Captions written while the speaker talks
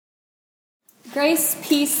Grace,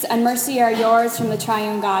 peace, and mercy are yours from the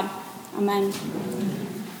triune God. Amen.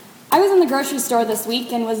 I was in the grocery store this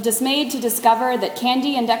week and was dismayed to discover that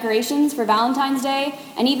candy and decorations for Valentine's Day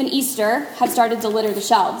and even Easter have started to litter the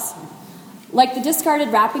shelves. Like the discarded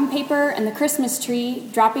wrapping paper and the Christmas tree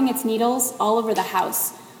dropping its needles all over the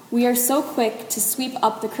house, we are so quick to sweep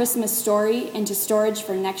up the Christmas story into storage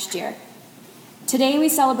for next year. Today we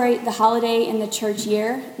celebrate the holiday in the church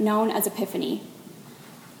year known as Epiphany.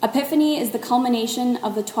 Epiphany is the culmination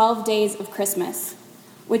of the 12 days of Christmas,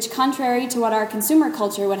 which, contrary to what our consumer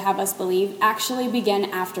culture would have us believe, actually begin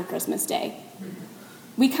after Christmas Day.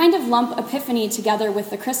 We kind of lump Epiphany together with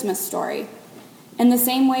the Christmas story, in the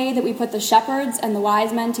same way that we put the shepherds and the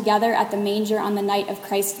wise men together at the manger on the night of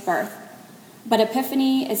Christ's birth. But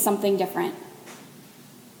Epiphany is something different.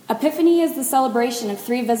 Epiphany is the celebration of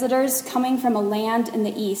three visitors coming from a land in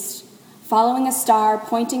the east, following a star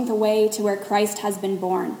pointing the way to where Christ has been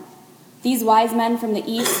born. These wise men from the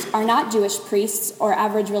east are not Jewish priests or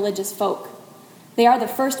average religious folk. They are the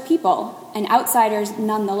first people, and outsiders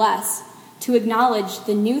nonetheless, to acknowledge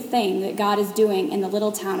the new thing that God is doing in the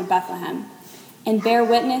little town of Bethlehem, and bear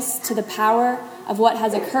witness to the power of what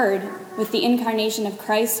has occurred with the incarnation of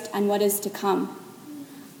Christ and what is to come.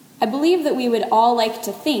 I believe that we would all like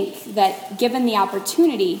to think that, given the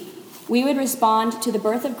opportunity, we would respond to the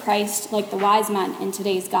birth of Christ like the wise men in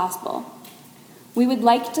today's gospel. We would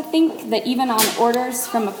like to think that even on orders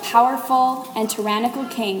from a powerful and tyrannical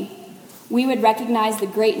king, we would recognize the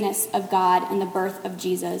greatness of God in the birth of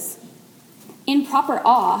Jesus. In proper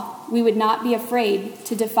awe, we would not be afraid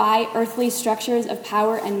to defy earthly structures of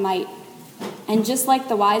power and might. And just like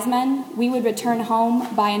the wise men, we would return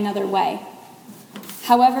home by another way.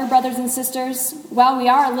 However, brothers and sisters, while we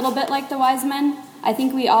are a little bit like the wise men, I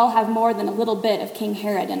think we all have more than a little bit of King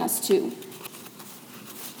Herod in us too.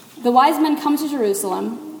 The wise men come to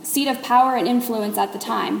Jerusalem, seat of power and influence at the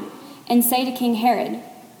time, and say to King Herod,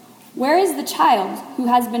 "Where is the child who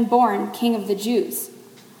has been born King of the Jews?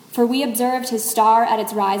 For we observed his star at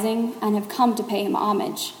its rising and have come to pay him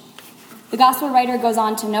homage." The gospel writer goes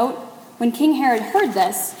on to note, when King Herod heard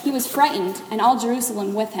this, he was frightened, and all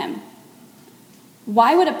Jerusalem with him.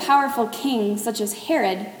 Why would a powerful king such as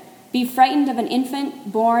Herod be frightened of an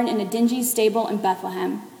infant born in a dingy stable in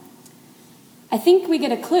Bethlehem? I think we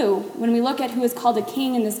get a clue when we look at who is called a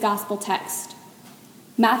king in this gospel text.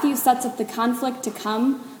 Matthew sets up the conflict to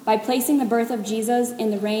come by placing the birth of Jesus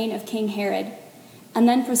in the reign of King Herod, and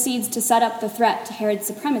then proceeds to set up the threat to Herod's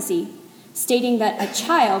supremacy, stating that a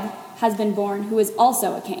child has been born who is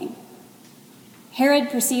also a king. Herod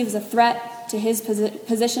perceives a threat to his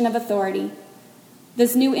position of authority.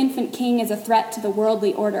 This new infant king is a threat to the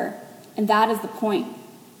worldly order, and that is the point.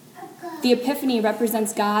 The Epiphany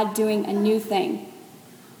represents God doing a new thing.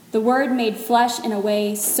 The Word made flesh in a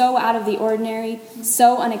way so out of the ordinary,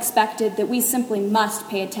 so unexpected, that we simply must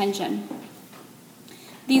pay attention.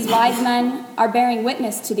 These wise men are bearing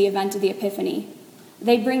witness to the event of the Epiphany.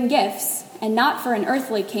 They bring gifts, and not for an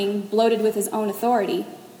earthly king bloated with his own authority,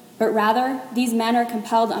 but rather these men are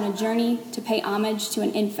compelled on a journey to pay homage to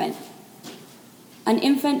an infant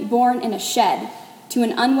born in a shed, to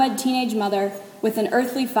an unwed teenage mother with an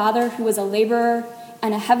earthly father who was a laborer,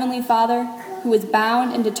 and a heavenly Father who was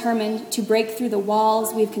bound and determined to break through the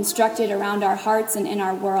walls we've constructed around our hearts and in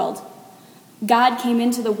our world. God came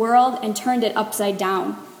into the world and turned it upside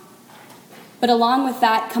down. But along with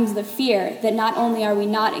that comes the fear that not only are we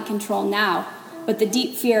not in control now, but the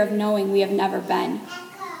deep fear of knowing we have never been.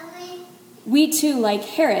 We too, like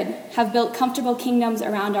Herod, have built comfortable kingdoms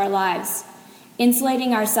around our lives,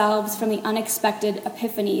 insulating ourselves from the unexpected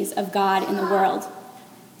epiphanies of God in the world.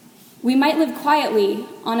 We might live quietly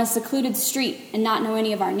on a secluded street and not know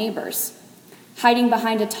any of our neighbors, hiding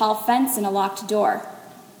behind a tall fence and a locked door.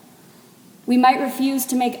 We might refuse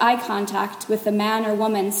to make eye contact with the man or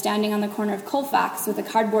woman standing on the corner of Colfax with a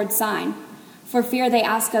cardboard sign, for fear they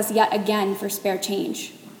ask us yet again for spare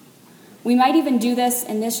change. We might even do this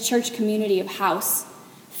in this church community of house,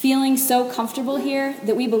 feeling so comfortable here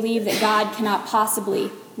that we believe that God cannot possibly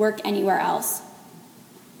work anywhere else.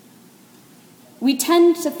 We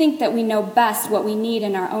tend to think that we know best what we need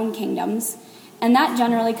in our own kingdoms, and that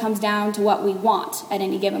generally comes down to what we want at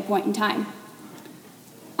any given point in time.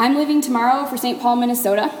 I'm leaving tomorrow for St. Paul,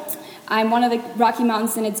 Minnesota. I'm one of the Rocky Mountain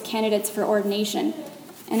Synod's candidates for ordination,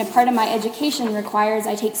 and a part of my education requires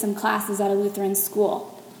I take some classes at a Lutheran school.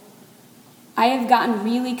 I have gotten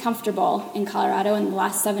really comfortable in Colorado in the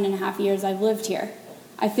last 7.5 years I've lived here.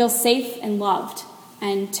 I feel safe and loved,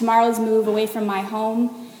 and tomorrow's move away from my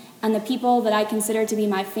home and the people that I consider to be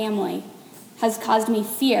my family has caused me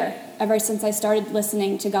fear ever since I started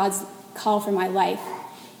listening to God's call for my life.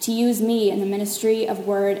 to use me in the ministry of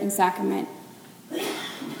word and sacrament.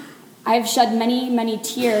 I have shed many, many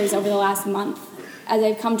tears over the last month as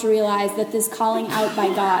I've come to realize that this calling out by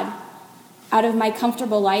God, out of my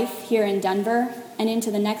comfortable life here in Denver and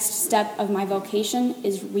into the next step of my vocation,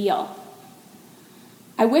 is real.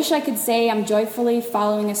 I wish I could say I'm joyfully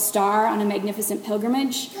following a star on a magnificent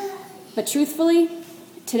pilgrimage, but truthfully,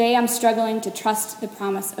 today I'm struggling to trust the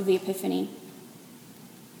promise of the Epiphany.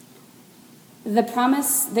 The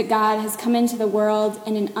promise that God has come into the world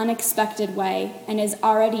in an unexpected way and is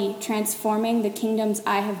already transforming the kingdoms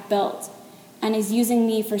I have built and is using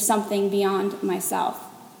me for something beyond myself.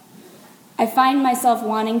 I find myself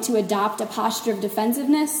wanting to adopt a posture of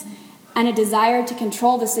defensiveness and a desire to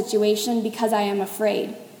control the situation because I am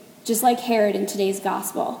afraid, just like Herod in today's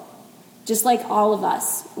gospel, just like all of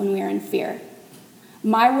us when we are in fear.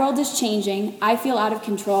 My world is changing, I feel out of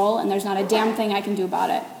control, and there's not a damn thing I can do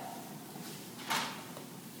about it.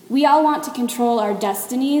 We all want to control our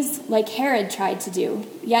destinies like Herod tried to do,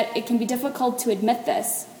 yet it can be difficult to admit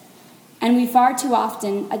this. And we far too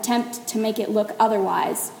often attempt to make it look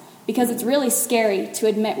otherwise because it's really scary to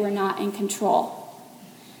admit we're not in control.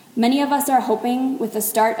 Many of us are hoping with the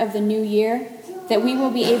start of the new year that we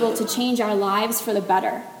will be able to change our lives for the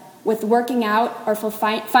better, with working out or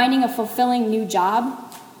finding a fulfilling new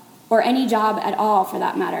job, or any job at all for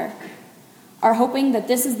that matter. Are hoping that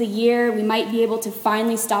this is the year we might be able to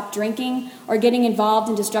finally stop drinking or getting involved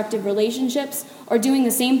in destructive relationships or doing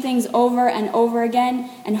the same things over and over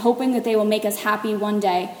again and hoping that they will make us happy one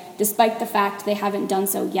day, despite the fact they haven't done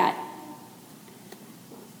so yet.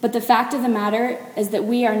 But the fact of the matter is that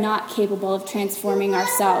we are not capable of transforming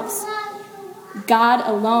ourselves. God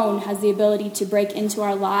alone has the ability to break into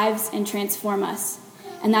our lives and transform us,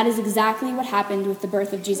 and that is exactly what happened with the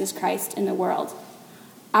birth of Jesus Christ in the world.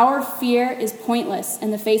 Our fear is pointless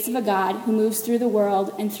in the face of a God who moves through the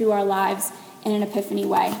world and through our lives in an epiphany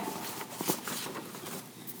way.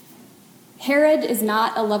 Herod is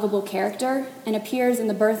not a lovable character and appears in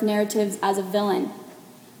the birth narratives as a villain,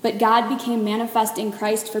 but God became manifest in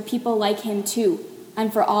Christ for people like him too,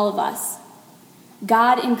 and for all of us.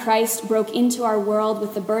 God in Christ broke into our world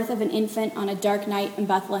with the birth of an infant on a dark night in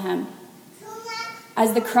Bethlehem.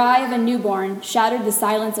 As the cry of a newborn shattered the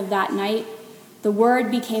silence of that night, the Word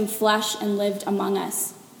became flesh and lived among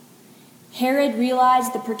us. Herod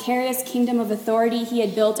realized the precarious kingdom of authority he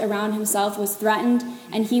had built around himself was threatened,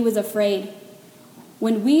 and he was afraid.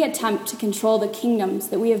 When we attempt to control the kingdoms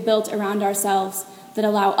that we have built around ourselves that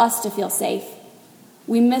allow us to feel safe,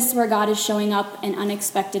 we miss where God is showing up in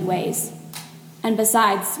unexpected ways. And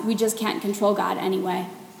besides, we just can't control God anyway.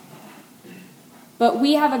 But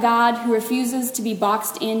we have a God who refuses to be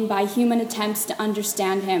boxed in by human attempts to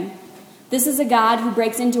understand him. This is a God who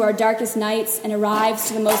breaks into our darkest nights and arrives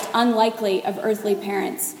to the most unlikely of earthly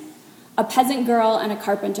parents, a peasant girl and a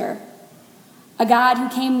carpenter. A God who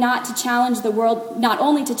came not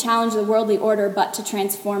only to challenge the worldly order, but to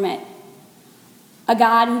transform it. A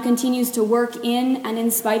God who continues to work in and in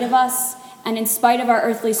spite of us, and in spite of our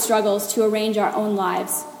earthly struggles, to arrange our own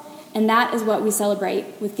lives. And that is what we celebrate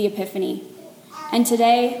with the Epiphany. And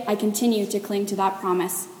today, I continue to cling to that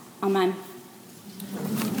promise. Amen.